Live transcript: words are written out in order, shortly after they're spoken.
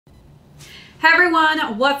Hey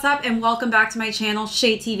everyone, what's up and welcome back to my channel,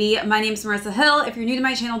 ShadeTV. My name is Marissa Hill. If you're new to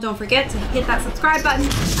my channel, don't forget to hit that subscribe button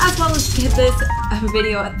as well as give this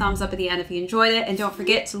video a thumbs up at the end if you enjoyed it. And don't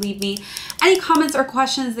forget to leave me any comments or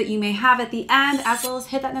questions that you may have at the end, as well as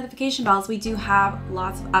hit that notification bell, as we do have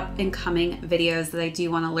lots of up and coming videos that I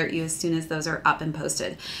do want to alert you as soon as those are up and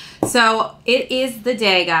posted. So it is the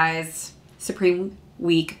day, guys. Supreme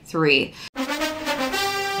Week 3.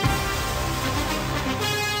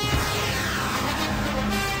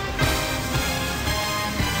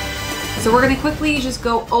 So we're gonna quickly just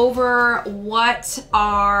go over what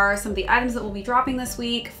are some of the items that will be dropping this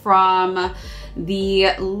week, from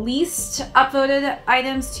the least upvoted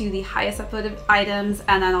items to the highest upvoted items,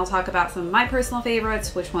 and then I'll talk about some of my personal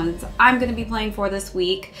favorites, which ones I'm gonna be playing for this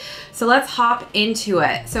week. So let's hop into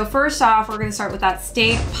it. So first off, we're gonna start with that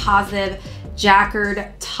Stay Positive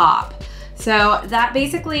Jacquard top. So that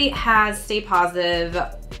basically has Stay Positive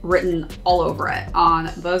written all over it on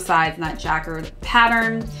both sides in that jacquard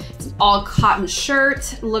pattern. It's an all cotton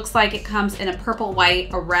shirt. Looks like it comes in a purple,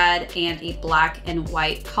 white, a red, and a black and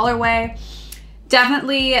white colorway.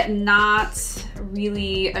 Definitely not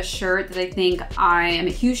really a shirt that I think I am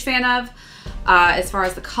a huge fan of. As far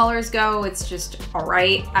as the colors go, it's just all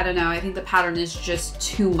right. I don't know, I think the pattern is just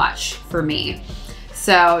too much for me.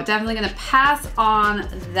 So definitely gonna pass on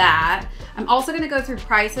that. I'm also gonna go through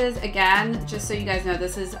prices again, just so you guys know.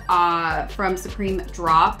 This is from Supreme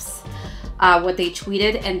Drops, what they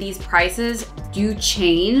tweeted, and these prices do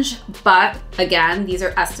change, but again, these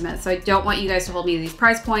are estimates. So I don't want you guys to hold me to these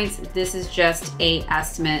price points. This is just a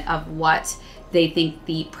estimate of what they think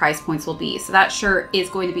the price points will be. So that shirt is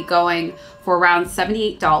going to be going for around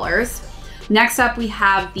 $78. Next up, we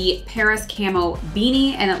have the Paris Camo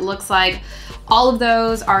Beanie, and it looks like all of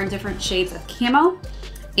those are in different shades of camo.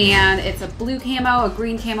 And it's a blue camo, a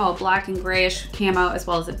green camo, a black and grayish camo, as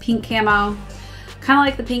well as a pink camo. Kind of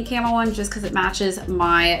like the pink camo one just because it matches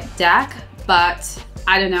my deck, but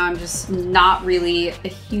I don't know, I'm just not really a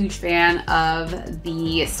huge fan of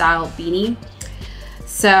the style beanie.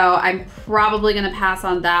 So I'm probably gonna pass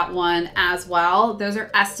on that one as well. Those are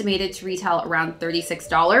estimated to retail around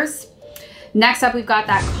 $36. Next up, we've got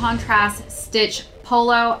that contrast stitch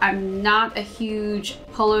polo. I'm not a huge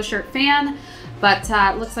polo shirt fan, but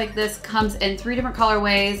it looks like this comes in 3 different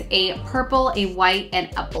colorways, a purple, a white, and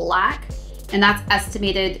a black. And that's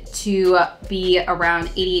estimated to be around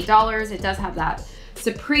 $88. It does have that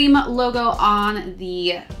Supreme logo on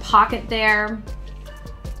the pocket there.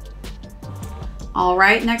 All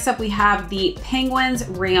right, next up we have the Penguins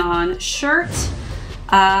rayon shirt.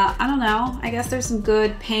 I don't know, I guess there's some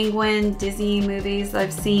good Penguin Disney movies that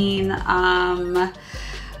I've seen.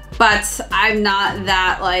 But I'm not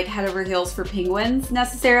that like head over heels for penguins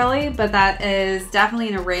necessarily, but that is definitely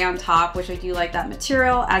in a rayon top, which I do like that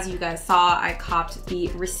material. As you guys saw, I copped the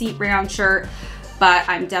receipt rayon shirt, but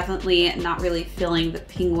I'm definitely not really feeling the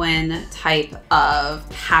penguin type of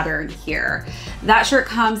pattern here. That shirt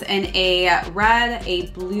comes in a red, a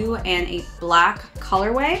blue, and a black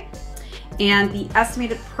colorway. And the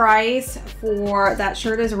estimated price for that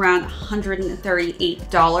shirt is around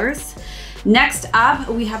 $138. Next up,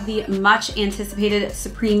 we have the much anticipated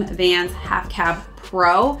Supreme VANS Half Cab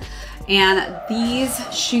Pro. And these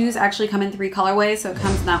shoes actually come in 3 colorways. So it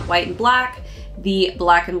comes in that white and black, the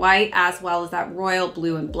black and white, as well as that royal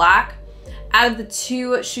blue and black. Out of the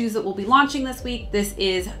 2 shoes that we'll be launching this week, this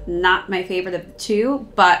is not my favorite of the 2,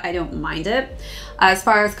 but I don't mind it. As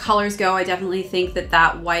far as colors go, I definitely think that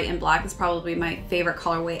that white and black is probably my favorite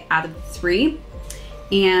colorway out of the 3.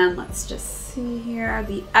 And let's just see here,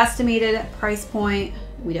 the estimated price point.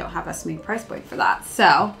 We don't have estimated price point for that.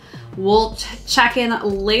 So we'll check in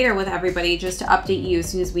later with everybody just to update you as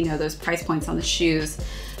soon as we know those price points on the shoes.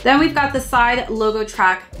 Then we've got the side logo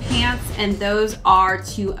track pants, and those are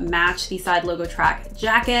to match the side logo track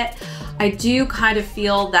jacket. I do kind of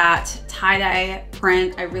feel that tie-dye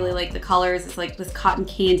print. I really like the colors. It's like this cotton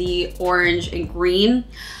candy, orange and green.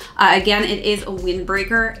 Again, it is a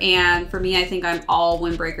windbreaker, and for me, I think I'm all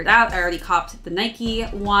windbreakered out. I already copped the Nike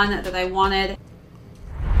one that I wanted.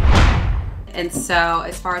 And so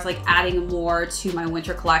as far as like adding more to my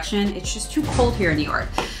winter collection, it's just too cold here in New York.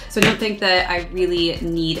 So I don't think that I really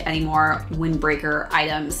need any more windbreaker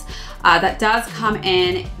items. That does come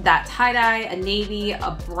in that tie-dye, a navy,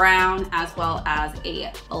 a brown, as well as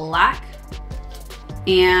a black.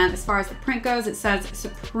 And as far as the print goes, it says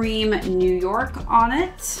Supreme New York on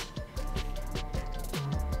it.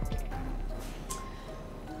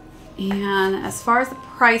 And as far as the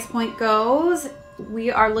price point goes,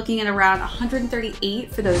 we are looking at around $138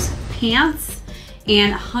 for those pants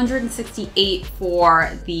and $168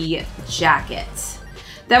 for the jacket.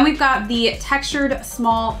 Then we've got the textured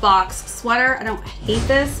small box sweater. I don't hate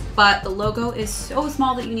this, but the logo is so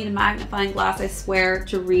small that you need a magnifying glass, I swear,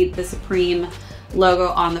 to read the Supreme logo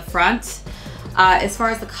on the front. As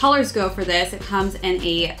far as the colors go for this, it comes in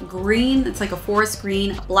a green, it's like a forest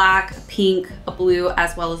green, a black, a pink, a blue,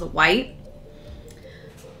 as well as a white.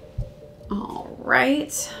 All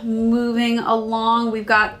right, moving along, we've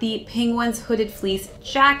got the Penguins hooded fleece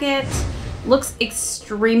jacket. Looks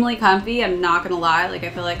extremely comfy, I'm not gonna lie. Like, I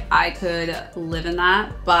feel like I could live in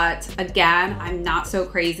that. But again, I'm not so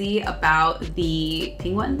crazy about the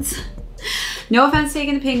penguins. No offense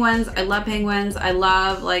taken to penguins. I love penguins. I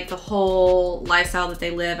love like the whole lifestyle that they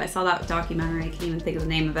live. I saw that documentary, I can't even think of the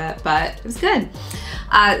name of it, but it was good.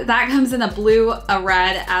 That comes in a blue, a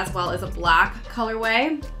red, as well as a black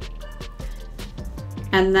colorway.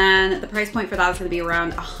 And then the price point for that is gonna be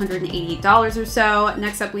around $188 or so.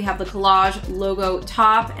 Next up, we have the collage logo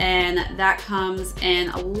top, and that comes in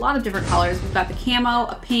a lot of different colors. We've got the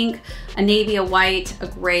camo, a pink, a navy, a white, a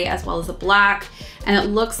gray, as well as a black. And it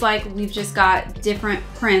looks like we've just got different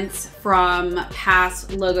prints from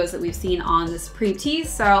past logos that we've seen on the Supreme tees.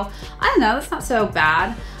 So I don't know, that's not so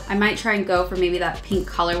bad. I might try and go for maybe that pink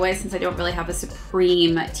colorway since I don't really have a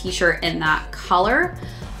Supreme t-shirt in that color.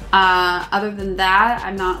 Other than that,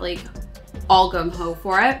 I'm not like all gung-ho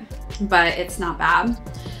for it, but it's not bad.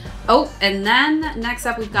 Oh, and then next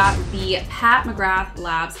up, we've got the Pat McGrath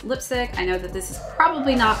Labs lipstick. I know that this is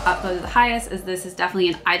probably not upvoted the highest, as this is definitely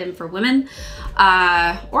an item for women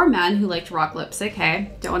or men who like to rock lipstick.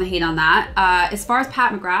 Hey, don't want to hate on that. As far as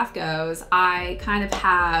Pat McGrath goes, I kind of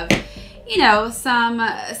have, you know, some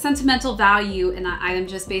sentimental value in that item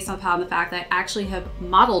just based upon the fact that I actually have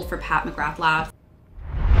modeled for Pat McGrath Labs.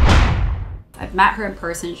 I've met her in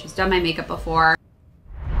person, she's done my makeup before.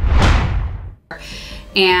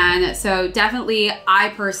 And so definitely, I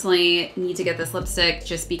personally need to get this lipstick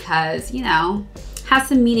just because, you know, has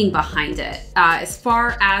some meaning behind it. As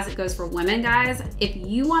far as it goes for women, guys, if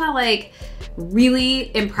you wanna like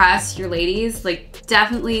really impress your ladies, like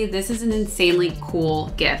definitely this is an insanely cool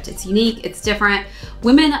gift. It's unique, it's different.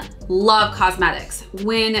 Women love cosmetics.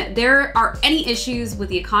 When there are any issues with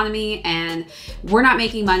the economy and we're not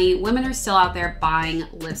making money, women are still out there buying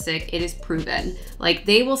lipstick. It is proven. Like,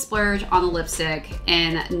 they will splurge on the lipstick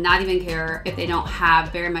and not even care if they don't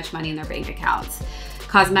have very much money in their bank accounts.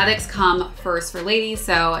 Cosmetics come first for ladies,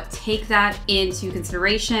 so take that into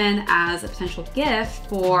consideration as a potential gift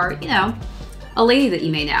for, you know, a lady that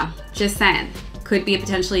you may know. Just saying, could be a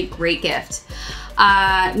potentially great gift.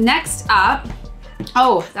 Next up,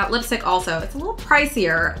 oh, that lipstick also, it's a little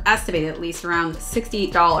pricier, estimated at least around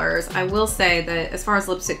 $68. I will say that as far as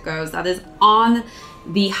lipstick goes, that is on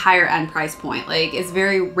the higher end price point. Like, it's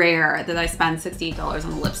very rare that I spend $68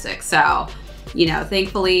 on a lipstick. So, you know,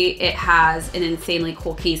 thankfully it has an insanely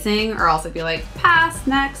cool casing, or else I'd be like, pass,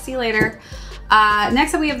 next, see you later.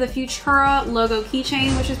 Next up, we have the Futura logo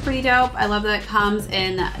keychain, which is pretty dope. I love that it comes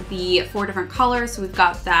in the 4 different colors. So we've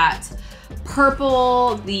got that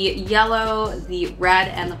purple, the yellow, the red,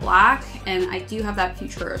 and the black. And I do have that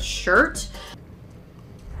Futura shirt.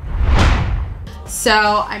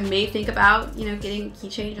 So I may think about, you know, getting a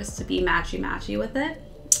keychain just to be matchy-matchy with it.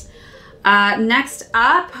 Next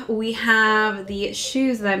up, we have the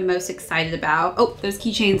shoes that I'm most excited about. Oh, those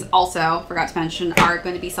keychains also, forgot to mention, are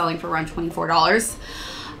going to be selling for around $24.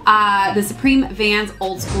 The Supreme VANS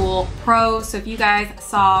Old School Pro. So if you guys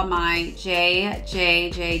saw my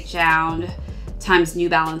JJJ Jound times New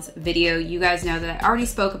Balance video, you guys know that I already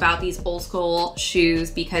spoke about these old school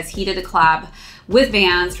shoes because he did a collab with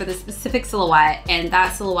Vans for the specific silhouette, and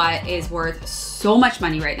that silhouette is worth so much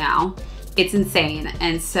money right now. It's insane.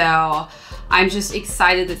 And so I'm just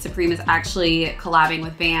excited that Supreme is actually collabing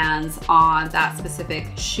with Vans on that specific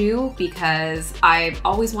shoe because I've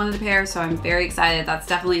always wanted a pair, so I'm very excited. That's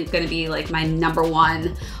definitely going to be like my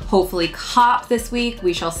 #1, hopefully, cop this week.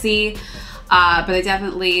 We shall see. But I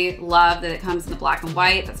definitely love that it comes in the black and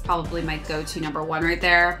white. That's probably my go-to #1 right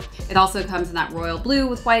there. It also comes in that royal blue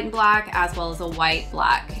with white and black, as well as a white,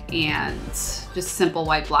 black, and just simple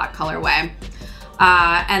white, black colorway.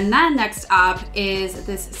 And then next up is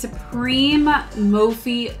this Supreme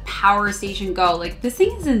Mophie Power Station Go. Like, this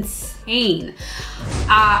thing is insane.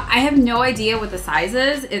 I have no idea what the size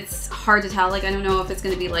is. It's hard to tell. Like, I don't know if it's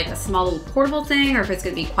gonna be like a small little portable thing or if it's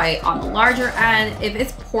gonna be quite on the larger end. If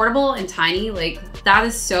it's portable and tiny, like, that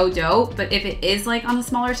is so dope. But if it is like on the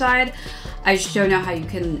smaller side, I just don't know how you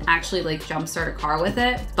can actually like jumpstart a car with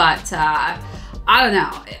it. But I don't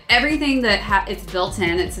know, everything that it's built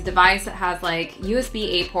in, it's a device that has like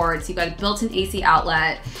USB-A ports, you've got a built-in AC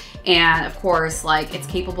outlet, and of course, like, it's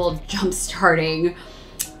capable of jump starting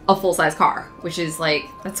a full-size car, which is like,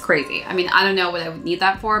 that's crazy. I mean, I don't know what I would need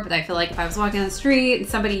that for, but I feel like if I was walking on the street and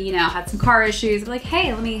somebody, you know, had some car issues, I'd be like,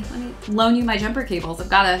 hey, let me loan you my jumper cables. I've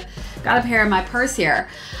got a pair in my purse here.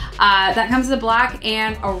 That comes in a black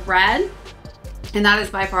and a red. And that is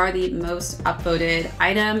by far the most upvoted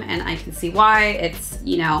item, and I can see why. It's,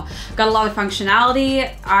 you know, got a lot of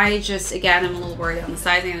functionality. I just, again, I'm a little worried on the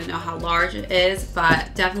sizing. I don't know how large it is,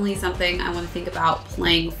 but definitely something I want to think about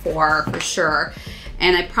playing for sure.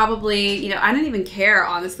 And I probably, you know, I don't even care,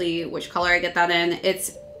 honestly, which color I get that in.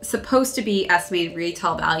 It's supposed to be estimated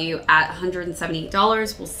retail value at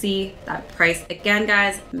 $178. We'll see. That price, again,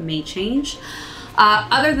 guys, may change.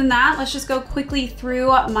 Other than that, let's just go quickly through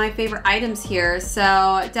my favorite items here.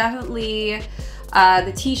 So definitely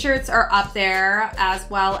the t-shirts are up there, as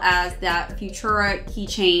well as that Futura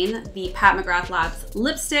keychain, the Pat McGrath Labs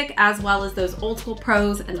lipstick, as well as those Old School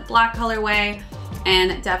Pros in the black colorway,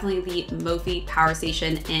 and definitely the Mophie Power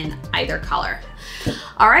Station in either color.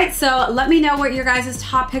 All right, so let me know what your guys'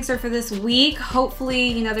 top picks are for this week. Hopefully,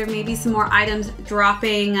 you know, there may be some more items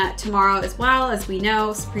dropping tomorrow as well. As we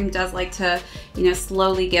know, Supreme does like to, you know,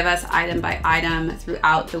 slowly give us item by item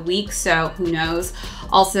throughout the week, so who knows.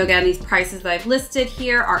 Also, again, these prices that I've listed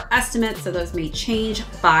here are estimates, so those may change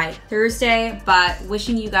by Thursday, but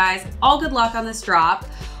wishing you guys all good luck on this drop.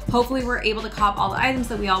 Hopefully we're able to cop all the items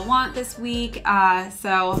that we all want this week.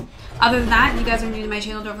 So other than that, if you guys are new to my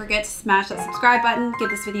channel, don't forget to smash that subscribe button. Give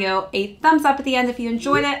this video a thumbs up at the end if you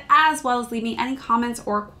enjoyed it, as well as leave me any comments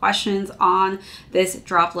or questions on this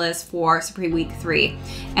drop list for Supreme Week 3.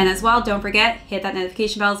 And as well, don't forget, hit that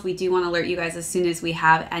notification bell, as we do want to alert you guys as soon as we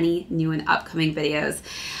have any new and upcoming videos.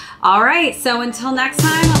 All right, so until next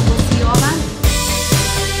time, we'll see you all then.